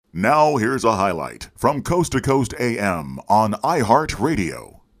Now here's a highlight from Coast to Coast AM on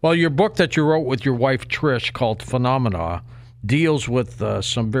iHeartRadio. Well, your book that you wrote with your wife, Trish, called Phenomena, deals with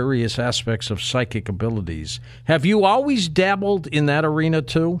some various aspects of psychic abilities. Have you always dabbled in that arena,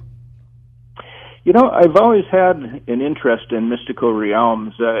 too? You know, I've always had an interest in mystical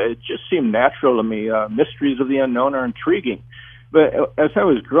realms. It just seemed natural to me. Mysteries of the unknown are intriguing. But as I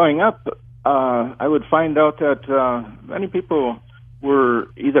was growing up, I would find out that many people were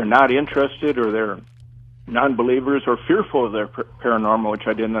either not interested or they're non-believers or fearful of their paranormal, which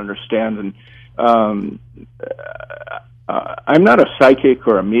I didn't understand. And I'm not a psychic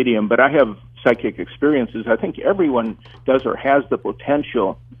or a medium, but I have psychic experiences. I think everyone does or has the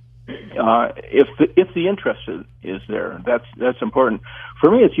potential if the interest is there. That's important. For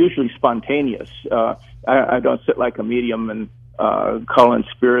me, it's usually spontaneous. I don't sit like a medium and call in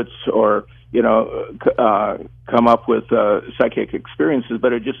spirits or come up with psychic experiences,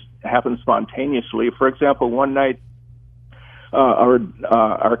 but it just happens spontaneously. For example, one night, our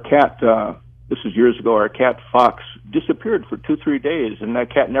cat, this was years ago, our cat Fox disappeared for 2-3 days, and that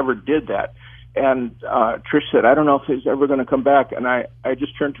cat never did that. And Trish said, I don't know if he's ever going to come back. And I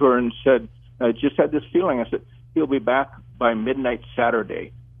just turned to her and said, I just had this feeling. I said, he'll be back by midnight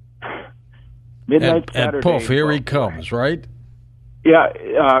Saturday. Saturday. And poof, here he comes, right? Yeah,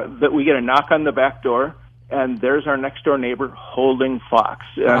 that we get a knock on the back door, and there's our next door neighbor holding Fox.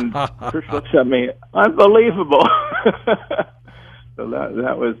 And Trish looks at me, unbelievable. So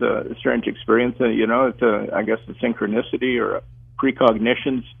that was a strange experience. It's I guess a synchronicity or a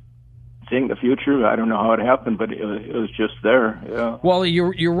precognition, seeing the future. I don't know how it happened, but it was just there. Yeah. Well,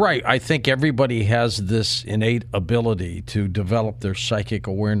 you're right. I think everybody has this innate ability to develop their psychic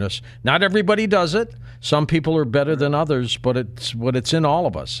awareness. Not everybody does it. Some people are better than others, but it's in all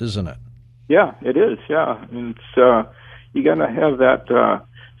of us, isn't it? Yeah, it is. Yeah, and it's you got to have that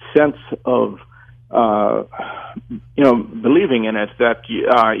sense of believing in it, that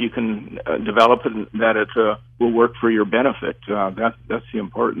you can develop it, that it will work for your benefit. That's the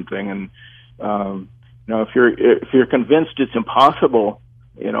important thing. And if you're convinced it's impossible,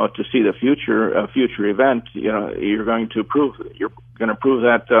 to see the future, a future event, you're going to prove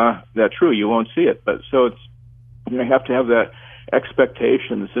that true. You won't see it, but so it's you have to have that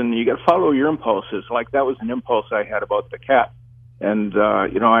expectations, and you got to follow your impulses. Like that was an impulse I had about the cat. And,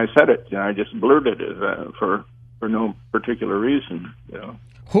 I said it, I just blurted it for no particular reason,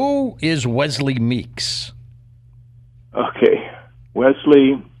 Who is Wesley Meeks? Okay.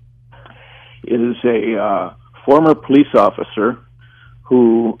 Wesley is a former police officer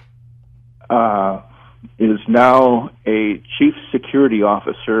who is now a chief security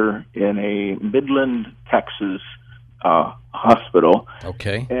officer in a Midland, Texas hospital.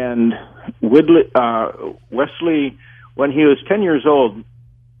 Okay. And Wesley, when he was 10 years old,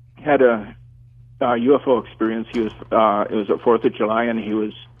 had a UFO experience. It was at 4th of July, and he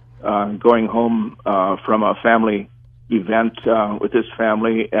was going home from a family event with his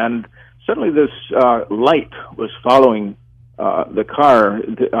family, and suddenly this light was following the car.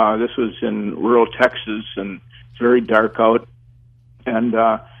 This was in rural Texas, and it's very dark out, and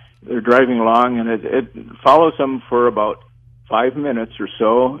they're driving along, and it follows them for about 5 minutes or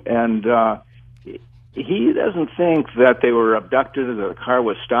so, and he doesn't think that they were abducted or the car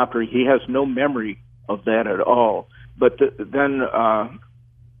was stopped, or he has no memory of that at all. But then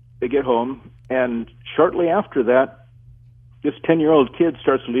they get home, and shortly after that, this 10-year-old kid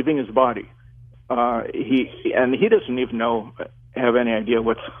starts leaving his body. He doesn't even have any idea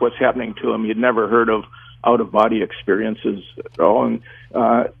what's happening to him. He'd never heard of out-of-body experiences at all. And,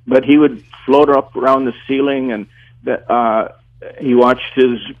 but he would float up around the ceiling, and he watched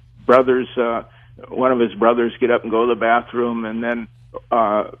his brothers, one of his brothers, get up and go to the bathroom, and then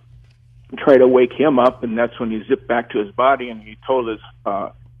try to wake him up, and that's when he zipped back to his body, and he told his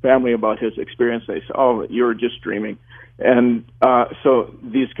family about his experience. They said, "Oh, you were just dreaming." And so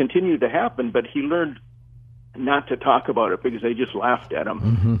these continued to happen, but he learned not to talk about it because they just laughed at him.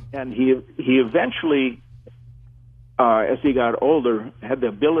 Mm-hmm. And he eventually, as he got older, had the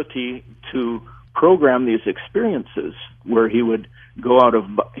ability to program these experiences where he would go out of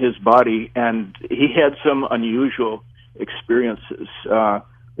his body, and he had some unusual experiences.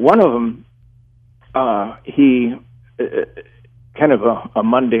 One of them, he kind of a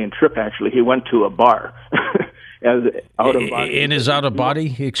mundane trip, actually. He went to a bar. As out of body. In his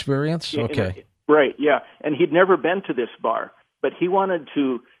out-of-body experience? Okay. Right, yeah. And he'd never been to this bar, but he wanted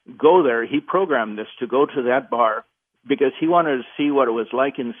to go there. He programmed this to go to that bar because he wanted to see what it was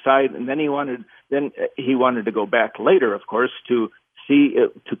like inside, and then he wanted to go back later, of course, to see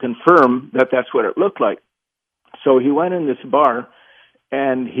it, to confirm that that's what it looked like. So he went in this bar,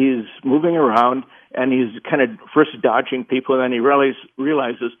 and he's moving around, and he's kind of first dodging people, and then he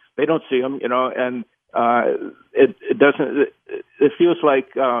realizes they don't see him, and it doesn't. It feels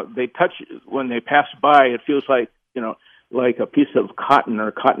like they touch when they pass by. It feels like like a piece of cotton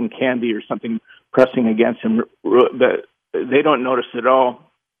or cotton candy or something pressing against him. They don't notice at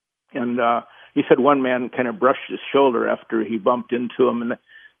all. And he said one man kind of brushed his shoulder after he bumped into him, and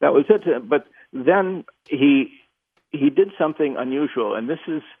that was it. But then he did something unusual, and this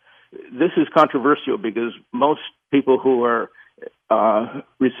is controversial because most people who are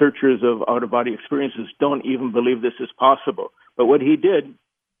researchers of out-of-body experiences don't even believe this is possible. But what he did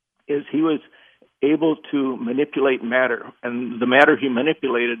is he was able to manipulate matter, and the matter he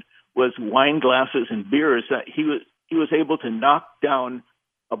manipulated was wine glasses and beers. That he was able to knock down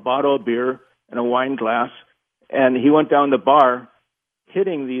a bottle of beer and a wine glass, and he went down the bar,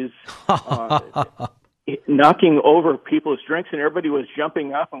 hitting these, knocking over people's drinks, and everybody was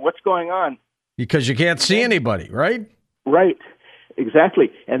jumping up. And what's going on? Because you can't see anybody, right? Right,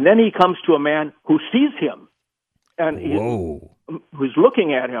 exactly. And then he comes to a man who sees him, and who's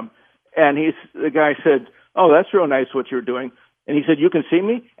looking at him. And the guy said, "Oh, that's real nice what you're doing." And he said, "You can see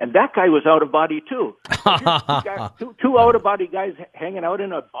me?" And that guy was out of body too. Two out of body guys hanging out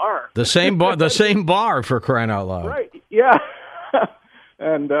in a bar. The same bar, for crying out loud. Right? Yeah.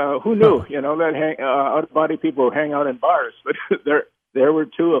 And who knew? That out of body people hang out in bars, but there were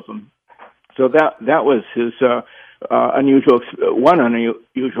two of them. So that was his unusual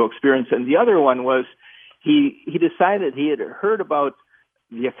experience, and the other one was he decided he had heard about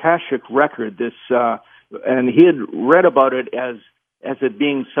the Akashic record, and he had read about it as it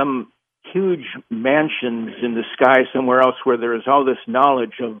being some huge mansions in the sky somewhere else where there is all this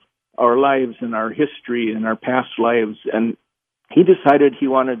knowledge of our lives and our history and our past lives. And he decided he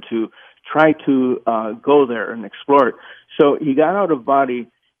wanted to try to go there and explore it. So he got out of body,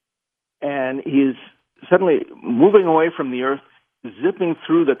 and he's suddenly moving away from the Earth, zipping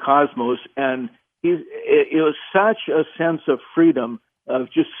through the cosmos, and it was such a sense of freedom,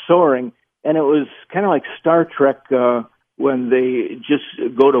 of just soaring. And it was kind of like Star Trek when they just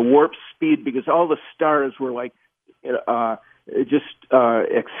go to warp speed, because all the stars were like just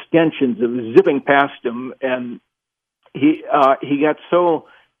extensions of zipping past him. And he got so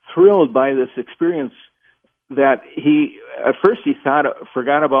thrilled by this experience that at first he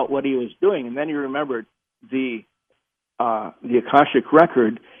forgot about what he was doing, and then he remembered the Akashic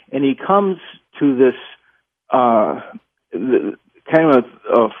record, and he comes to this kind of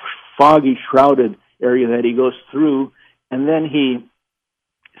a foggy, shrouded area that he goes through, and then he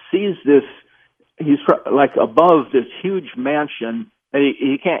sees this. He's like above this huge mansion, and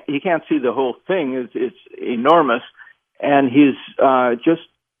he can't see the whole thing. It's enormous, and he's just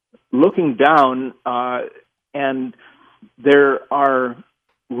looking down, and there are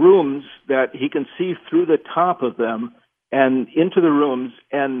rooms that he can see through the top of them and into the rooms,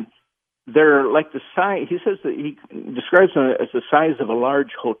 and they're like the size. He says that he describes them as the size of a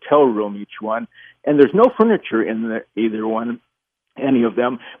large hotel room, each one, and there's no furniture in any of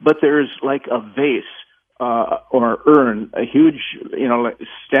them, but there's like a vase or urn, a huge,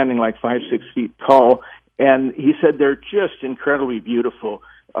 standing like 5-6 feet tall, and he said they're just incredibly beautiful,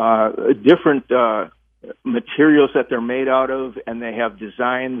 different materials that they're made out of, and they have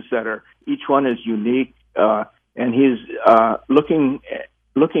designs that are, each one is unique, and he's looking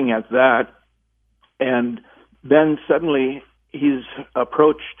at that, and then suddenly he's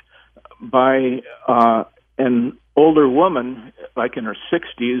approached by an older woman, like in her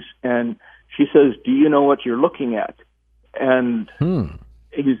 60s, and she says, "Do you know what you're looking at?" And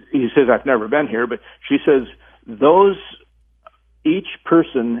he says, "I've never been here," but she says, each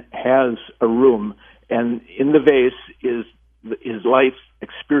person has a room, and in the vase is his life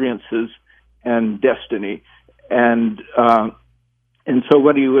experiences and destiny. And so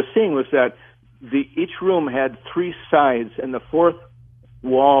what he was seeing was that each room had 3 sides, and the 4th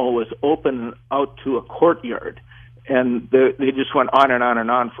wall was open out to a courtyard. And they just went on and on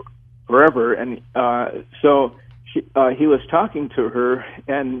and on forever. And so he was talking to her,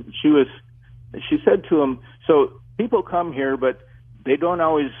 and she said to him, "So people come here, but they don't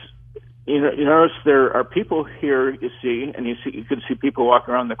always." You notice there are people here, you see, and you could see people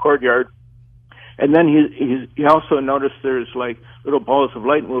walking around the courtyard. And then he also noticed there's like little balls of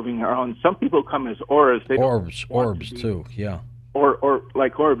light moving around. Some people come as auras. Orbs too, yeah. Or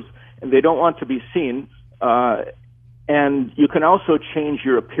like orbs, and they don't want to be seen. And you can also change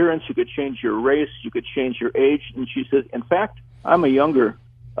your appearance. You could change your race. You could change your age. And she says, "In fact, I'm a younger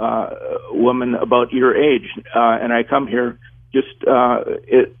woman about your age, and I come here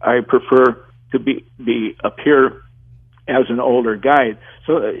I prefer to appear as an older guide.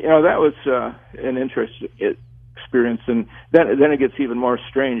 So that was an interesting experience, and then it gets even more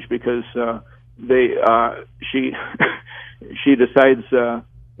strange because she she decides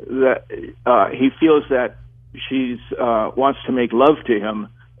that he feels that she's wants to make love to him,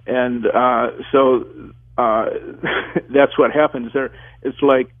 and so that's what happens there. It's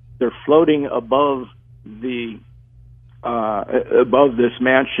like they're floating above this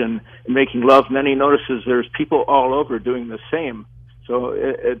mansion, making love, and then he notices there's people all over doing the same. So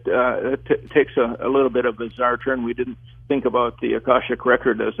it takes a little bit of a bizarre turn. We didn't think about the Akashic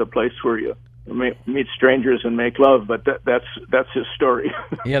Record as a place where you meet strangers and make love, but that's his story.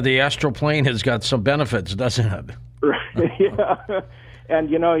 Yeah, the astral plane has got some benefits, doesn't it? Right. Yeah, and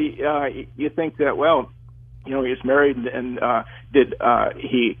you think that, well, he's married, and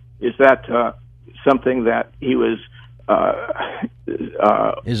is that something that he was?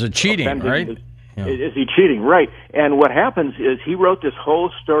 Is it cheating, right? Is he cheating? Right. And what happens is he wrote this whole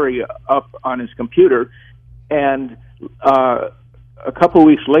story up on his computer, and a couple of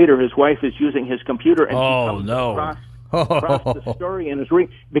weeks later, his wife is using his computer, and she comes across the story in his ring,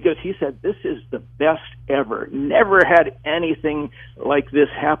 because he said, "This is the best ever. Never had anything like this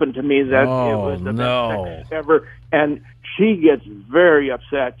happen to me. That it was the best sex ever." And she gets very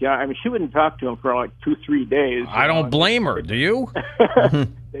upset. Yeah, I mean, she wouldn't talk to him for like 2-3 days. I don't blame her. Do you?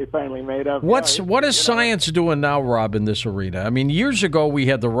 They finally made up. What is science doing now, Rob, in this arena? I mean, years ago we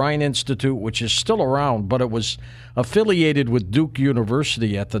had the Rhine Institute, which is still around, but it was affiliated with Duke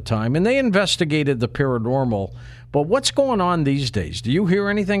University at the time, and they investigated the paranormal. But what's going on these days? Do you hear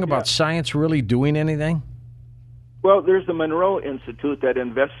anything about science really doing anything? Well, there's the Monroe Institute that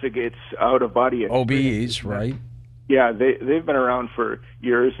investigates out-of-body experiences. OBEs, right? Yeah, they've been around for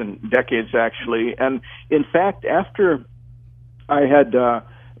years and decades, actually. And in fact, after I had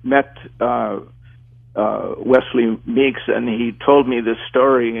met Wesley Meeks, and he told me this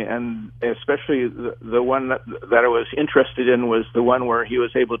story, and especially the one that I was interested in was the one where he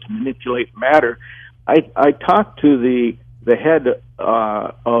was able to manipulate matter. I talked to the head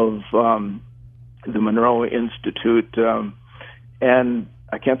of the Monroe Institute, and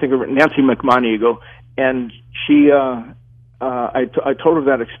I can't think of her, Nancy McMonigle, and she, I told her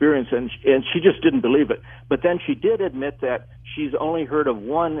that experience, and she just didn't believe it. But then she did admit that she's only heard of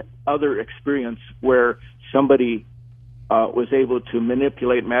one other experience where somebody was able to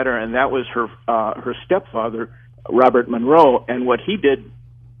manipulate matter, and that was her stepfather, Robert Monroe. And what he did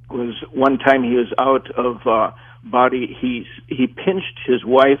was, one time he was out of body, he pinched his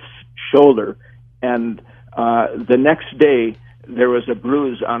wife's shoulder, and the next day there was a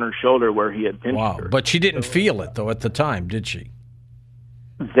bruise on her shoulder where he had pinched her. But she didn't feel it, though, at the time, did she?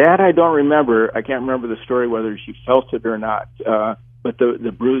 That I don't remember. I can't remember the story whether she felt it or not. But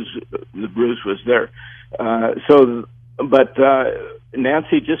the bruise was there. But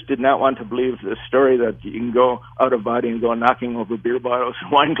Nancy just did not want to believe the story that you can go out of body and go knocking over beer bottles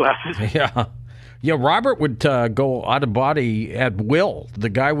and wine glasses. Yeah. Robert would go out of body at will. The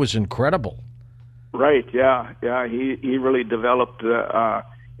guy was incredible. Right. Yeah. He really developed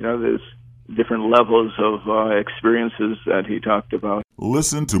there's different levels of experiences that he talked about.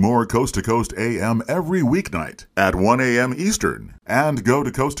 Listen to more Coast to Coast AM every weeknight at 1 a.m. Eastern, and go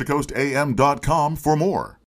to coasttocoastam.com for more.